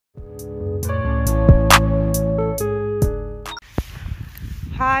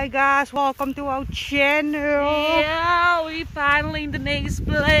Hi guys, welcome to our channel. Yeah, we finally in the next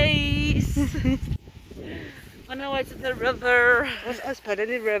place. On our way to the river. Ons is by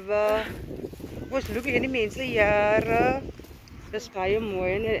die river. Ons look hier die mense jare. Dis baie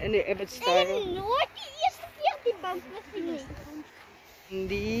mooi in die Abbotsdale. Nooit die eerste keer die bank gesien nie.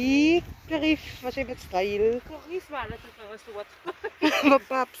 Die Rivier was Abbotsdale. Corrie was dit was wat. Wat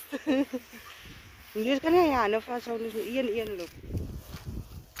paps. Dis kan jy aan of as ons een loop.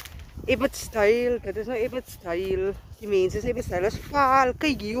 Abbotsdale, dit is nou Abbotsdale. Die mense sê Abbotsdale is vaal.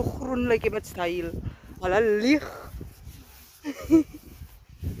 Kyk hier hoe groen lyk Abbotsdale. Hulle lieg.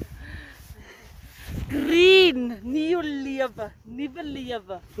 Green, nieuw leven, nieuwe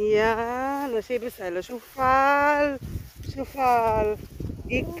leven. Ja, dan sê Abbotsdale so vaal. So vaal.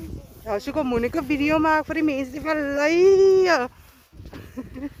 Ja, so kom moet ek 'n video maak vir die mense die vallei.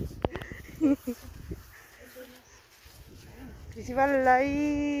 Dis die vallei.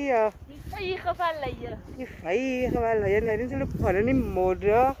 Die veilige valleie. Die veilige vallei. En dit is hulle gaan in die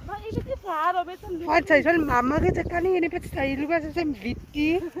modder. Maar is dit nie waar om met 'n loop? Wat sy wel mamma het kan nie in die Abbotsdale was sy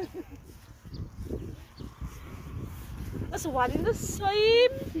witty. Is one in the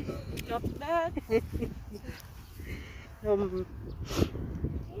same. Stop that.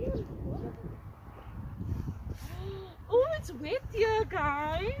 Oh, it's wet here,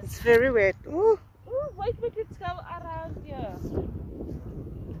 guys. It's very wet. Ooh. Oh, wait, let's go around here.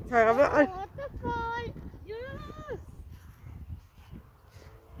 Waterval. Yes.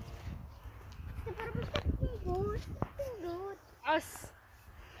 Good. Us.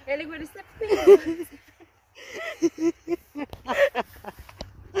 Ellie, where is that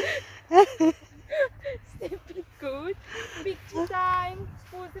Stepping good. Picture time.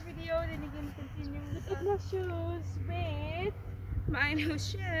 Pause the video, then you can continue with my shoes. Wait. My new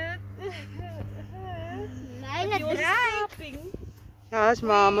shirt. Myne You're dry. stopping. Ja, is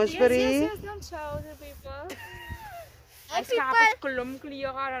mama's vir Yes, don't show the people. Ek skaap as kolom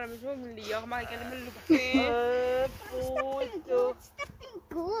kleur aan, dan is hom leer, maar ek kan hom loop. Stepping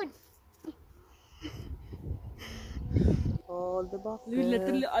good. All the boxes. We're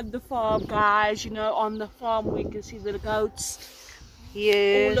literally on the farm, guys. You know, on the farm we can see the goats.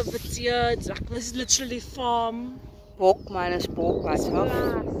 Yes. All of it's here. It's like, this is literally farm. Pork, man, is pork. That's a,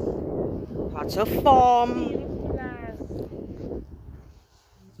 Glass. that's a farm. Beautiful glass.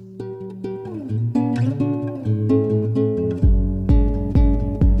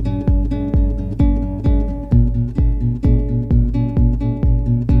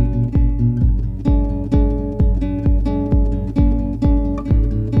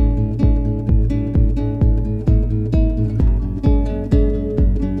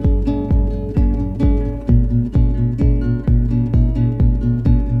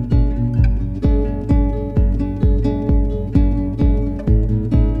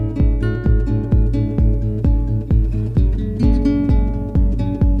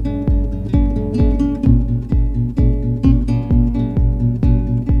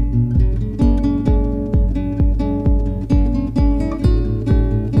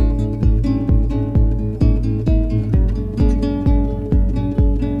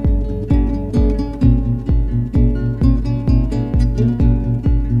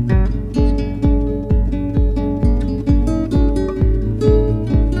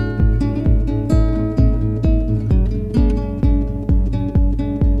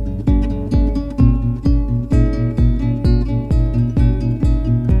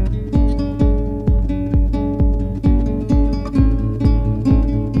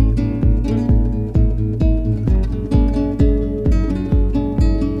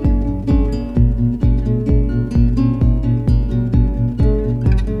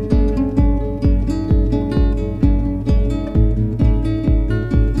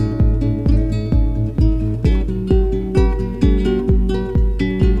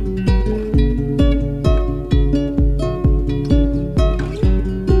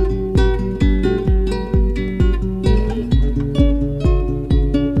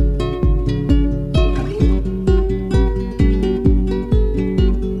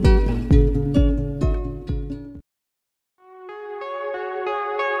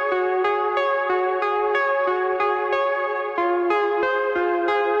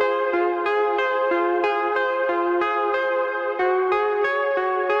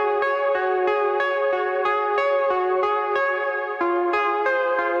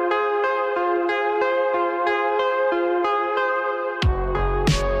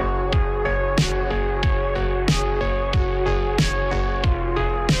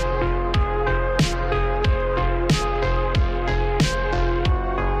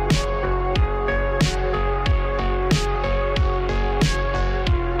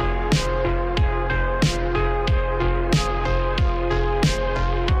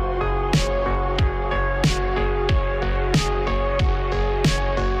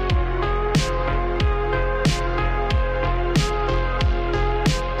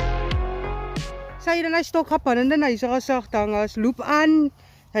 hy dan hy stok gaan en dan hy se gesig dan as loop aan.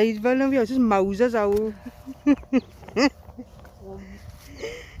 Hy wil nou vir jou soos Moses hou.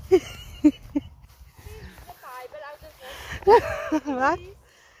 Wat?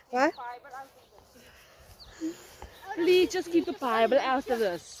 What? Please just keep the Bible out of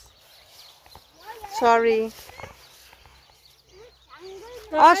this. Sorry.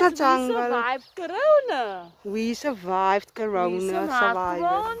 Guys, a we jungle. survived Corona. We survived Corona. We survived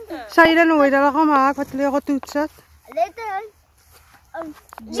Corona. Sal jy dan nooit hulle gemaak wat hulle getoets het? Later.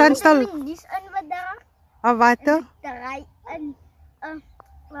 Sandstal. Dis aan wat daar. Wat? Draai en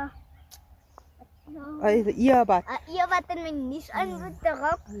Earbud. Earbud en my nuus aan wat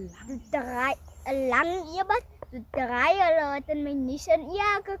daar. Draai 'n lang earbud. Draai hulle wat in my nuus en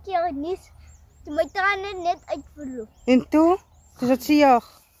elke keer nuus. Toe my trane net uitverloop. En toe? Dis dit sieg.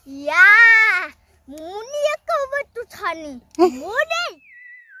 Ja! Moenie ek wat toe gaan nie. Moenie.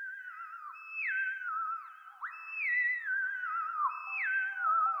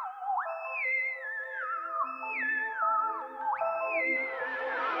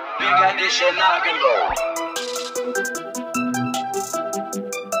 You got this shit lock and roll.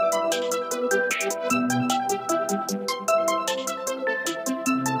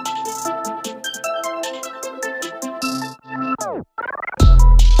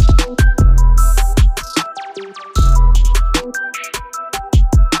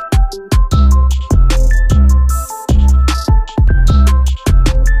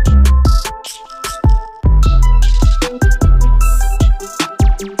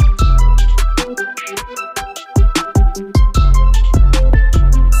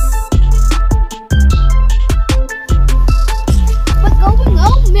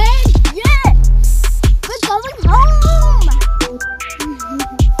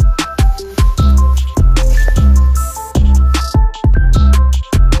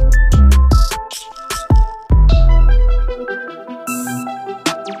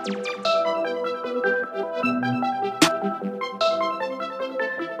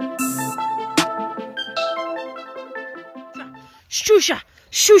 Shusha,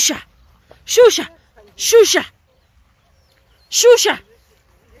 shusha, shusha, shusha, shusha.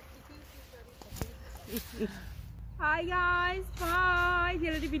 Hi guys, bye.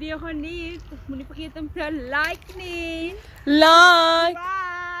 Jullie die video geniet. Moet niet vergeten om te like nie. Like.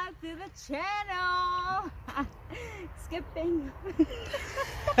 Subscribe to the channel. Skipping.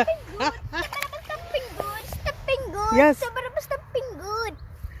 Stepping good. Stepping good. Yes. Stepping good. Stepping good.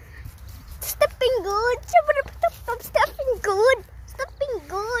 Stepping good. Stepping good. Stepping good. Stepping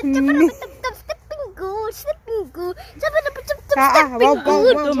good. Too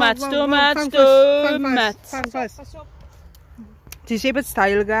much. Dis even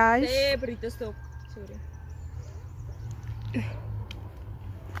style, guys. Nee, Brito, stop. Sorry.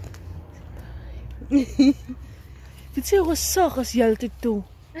 Dit is hoe sag as jy altyd toe.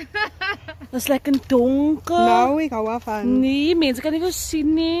 Dit is lekker donker. Nou, ek hou daarvan. Nee, mense kan nie vir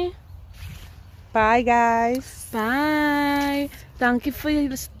sien nie. Bye, guys. Bye. Dankie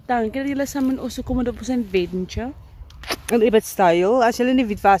dat julle saam met ons gekom het op ons adventure. En even style, as julle nie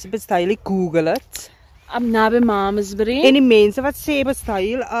weet wat even style, Google het. I'm naby Mamasbury. En die mense wat sê even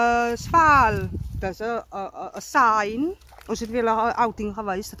style, is vaal. Dis 'n sign. Ons het weer 'n outing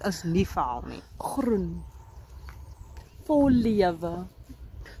gewys, dit is nie vaal nie. Groen. Vol lewe.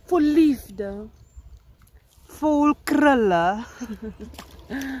 Vol liefde. Vol krulle.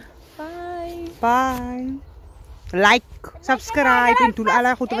 Bye. Bye. Like, subscribe en doen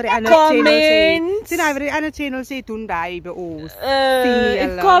alle goed oor die ander channel sê. Comment. Sien hy oor die ander channel sê doen daai by ons.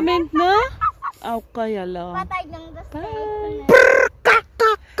 Comment, no? Okay, hello. Wat hy